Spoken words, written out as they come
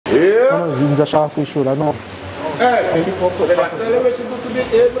In the shots we should, I know. Hey, so that's the way she go to the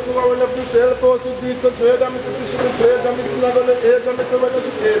age, but we left the cell phone, she did to trade, and she should play, and she not going to age, and she will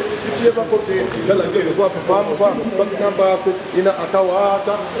she did. If she ever put it, tell her, you go for farm, but she can pass it in a Ottawa,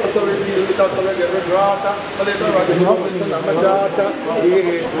 so we deal with us, so we get red water, so they don't want to go with my daughter.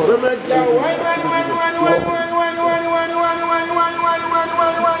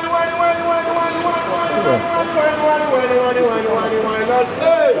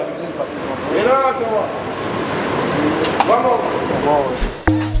 Vamos.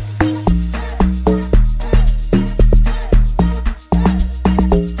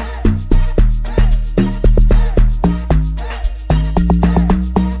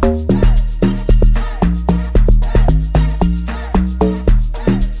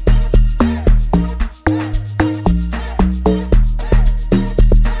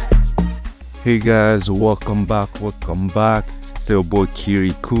 Hey guys, welcome back. It's your boy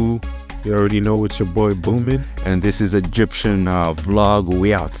Kirikou. You already know it's your boy Boomin, and this is a Gyptian vlog.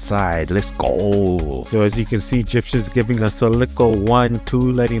 We outside, let's go. So as you can see, Gyptian's giving us a little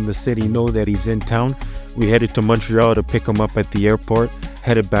 1-2, letting the city know that he's in town. We headed to Montreal to pick him up at the airport,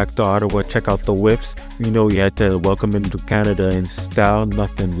 headed back to Ottawa, check out the whips. You know, we had to welcome him to Canada in style,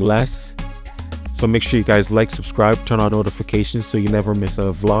 nothing less. So make sure you guys like, subscribe, turn on notifications so you never miss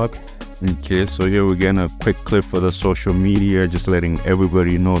a vlog. Okay, so here we're getting a quick clip for the social media, just letting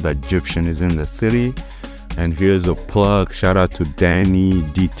everybody know that Gyptian is in the city. And here's a plug, shout out to Danny,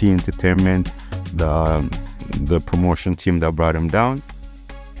 DT Entertainment, the promotion team that brought him down.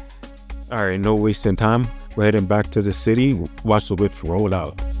 All right, no wasting time. We're heading back to the city. Watch the whips roll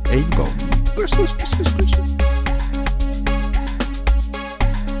out. There you go.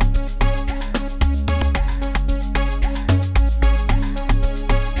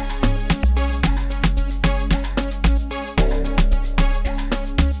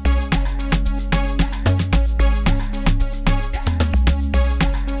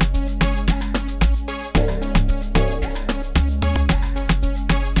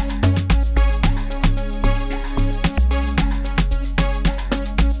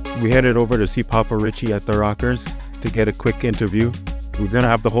 We headed over to see Papa Richie at the Rockers to get a quick interview. We're gonna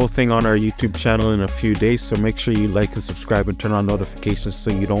have the whole thing on our YouTube channel in a few days, so make sure you like and subscribe and turn on notifications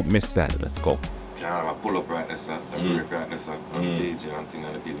so you don't miss that. Let's go. I pull up right there, sir. Break right there, sir. And DJ and thing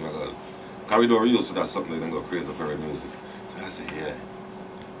and the people, my girl. Because we don't use so that's something they go crazy for the music. So I say, yeah.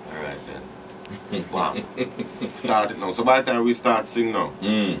 Alright then. Wow. Start it now. So by the time we start singing now,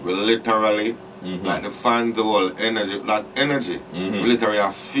 we literally like the fans, the whole energy, that energy, we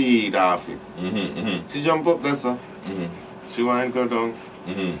literally feed off it. She jump up there, sir. She want to go down.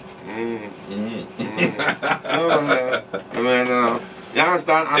 You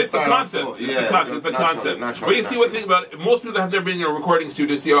understand? It's the concept. It's the concept. But you see what thing about it, most people have never been in a recording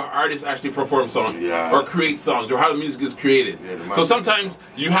studio to see how artists actually perform songs or create songs or how the music is created. So sometimes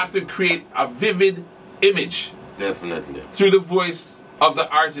you have to create a vivid image. Definitely. Through the voice of the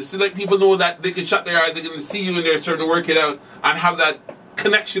artist, so that people know that they can shut their eyes, they can see you and they're starting to work it out and have that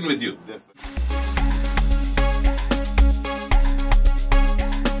connection with you.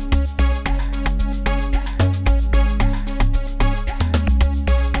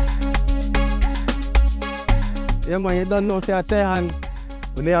 Yeah man, you don't know say I tell hand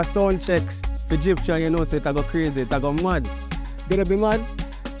when they have sound check for Gyptian, you know say it go crazy, it go mad. Gonna be mad?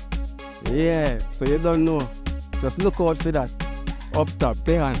 Yeah, so you don't know. Just look out for that. Up top,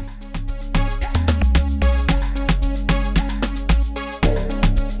 Tehan.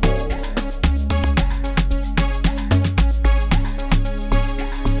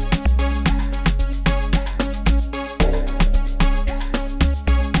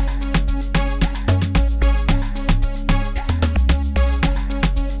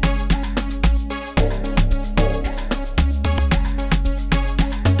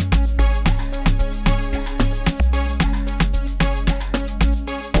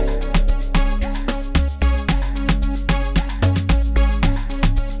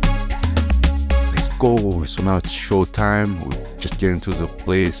 Go. So now it's show time. We're just getting to the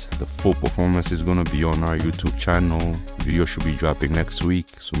place. The full performance is gonna be on our YouTube channel. The video should be dropping next week,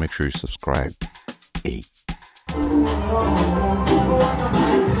 so make sure you subscribe. Hey.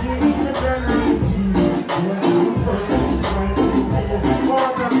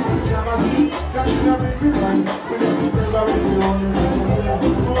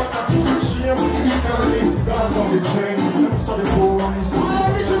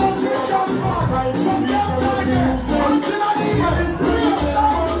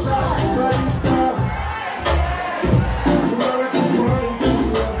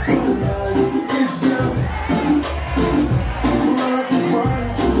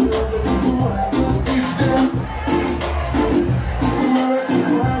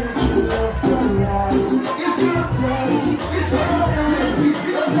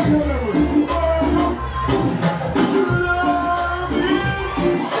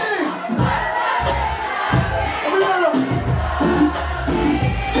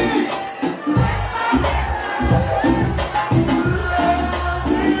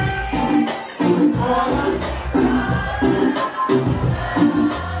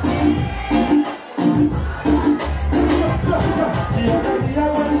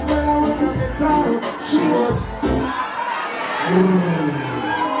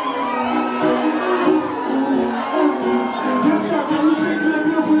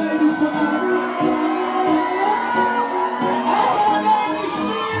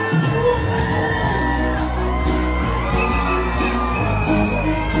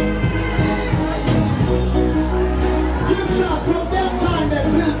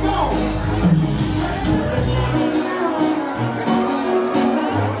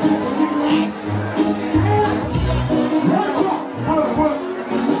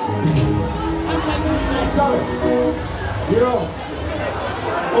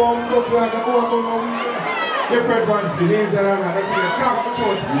 look like a different ones, the names that are not, they can't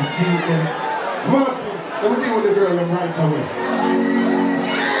control. You see them. Martin, let me deal with the girl right away.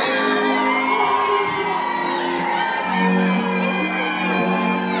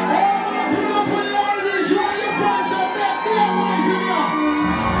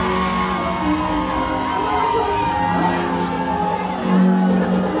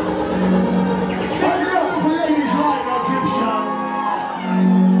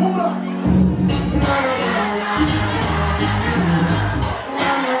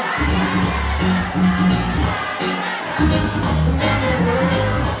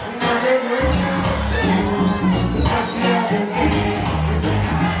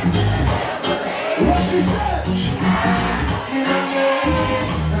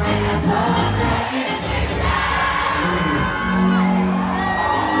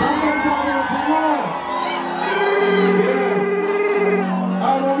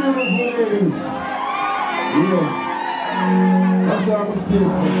 That's what I'm still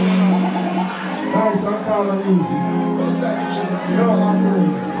saying. Nice, I'm calm and easy. No, I'm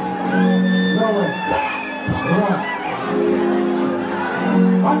crazy. No way. Right.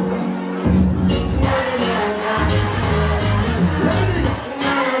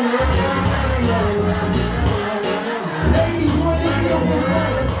 Ladies, what you doing?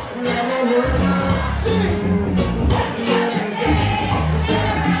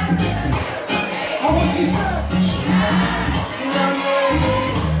 Oh, what she said?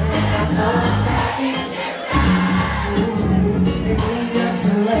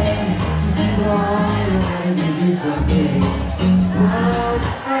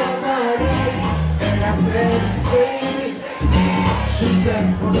 She said,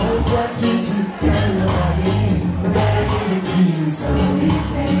 well, don't want you to tell nobody, but I give it to you so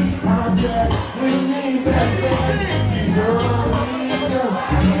easy. I said, we need that person, you don't need to.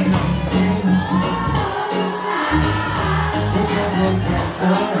 That's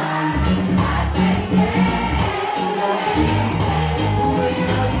alright.